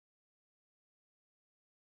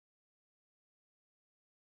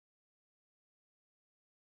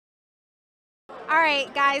All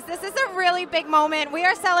right, guys, this is a really big moment. We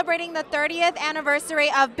are celebrating the 30th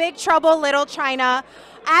anniversary of Big Trouble Little China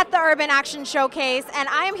at the Urban Action Showcase, and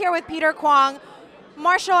I am here with Peter Kwong,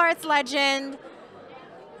 martial arts legend,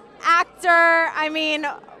 actor. I mean,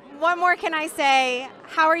 what more can I say?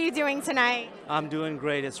 How are you doing tonight? I'm doing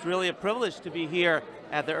great. It's really a privilege to be here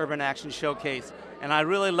at the Urban Action Showcase, and I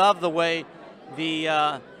really love the way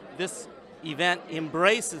this event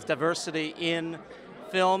embraces diversity in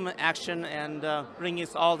film, action, and bringing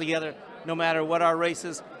us all together. No matter what our race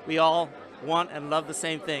is, we all want and love the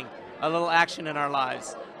same thing, a little action in our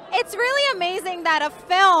lives. It's really amazing that a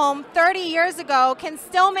film 30 years ago can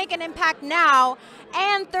still make an impact now,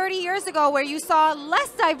 and 30 years ago where you saw less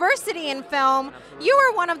diversity in film, Absolutely. You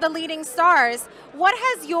were one of the leading stars. What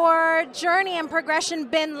has your journey and progression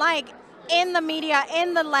been like in the media,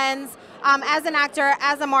 in the lens, as an actor,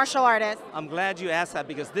 as a martial artist? I'm glad you asked that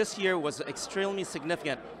because this year was extremely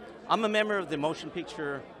significant. I'm a member of the Motion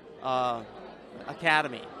Picture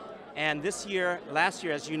Academy, and last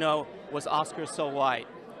year, as you know, was Oscar So White.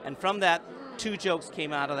 And from that, 2 jokes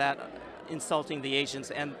came out of that insulting the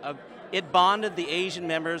Asians, and it bonded the Asian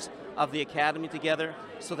members of the Academy together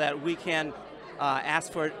so that we can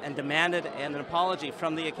ask for it and demanded an apology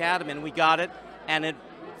from the Academy, and we got it, and it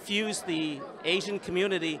fused the Asian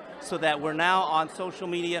community so that we're now on social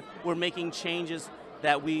media, we're making changes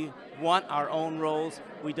that we want our own roles,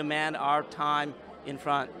 we demand our time in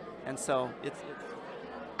front, and so it's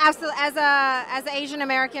Absolutely. As an Asian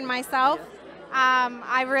American myself,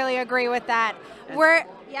 I really agree with that.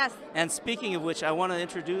 Yes. And speaking of which, I want to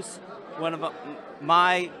introduce one of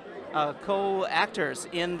my co-actors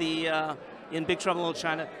in Big Trouble in Little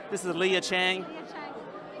China. This is Lia Chang.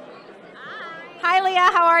 Hi, Lia.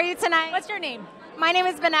 How are you tonight? What's your name? My name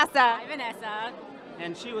is Vanessa. Hi, Vanessa.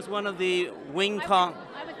 And she was one of the Wing Kong.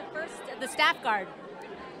 I was the first, the staff guard.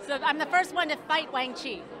 So I'm the first one to fight Wang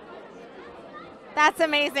Chi. That's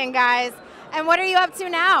amazing, guys. And what are you up to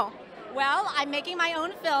now? Well, I'm making my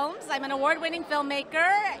own films. I'm an award-winning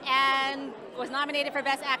filmmaker and was nominated for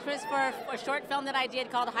Best Actress for a short film that I did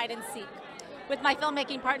called Hide and Seek with my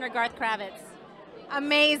filmmaking partner, Garth Kravitz.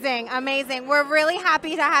 Amazing, amazing. We're really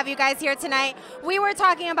happy to have you guys here tonight. We were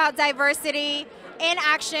talking about diversity in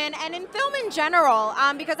action and in film in general,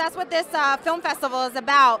 because that's what this film festival is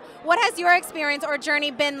about. What has your experience or journey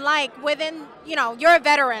been like within, you're a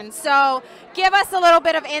veteran, so give us a little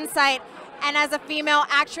bit of insight, and as a female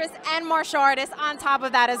actress and martial artist on top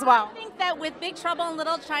of that as well. I think that with Big Trouble in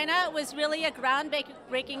Little China, it was really a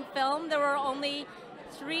groundbreaking film. There were only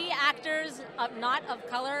 3 actors not of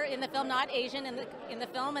color in the film, not Asian in the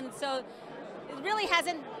film, and so it really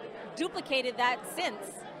hasn't duplicated that since.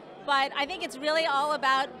 But I think it's really all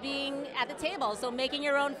about being at the table, so making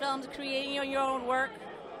your own films, creating your own work.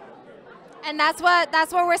 And that's what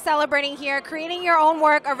we're celebrating here, creating your own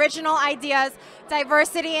work, original ideas,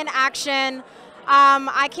 diversity in action.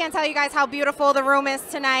 I can't tell you guys how beautiful the room is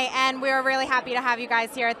tonight, and we're really happy to have you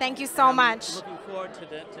guys here. Thank you so much. Looking forward to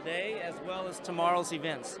today as well as tomorrow's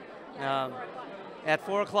events. At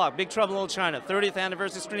 4 o'clock, Big Trouble in Little China, 30th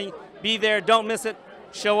anniversary screening. Be there, don't miss it.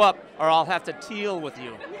 Show up, or I'll have to deal with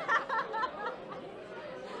you.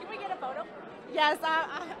 Can we get a photo? Yes,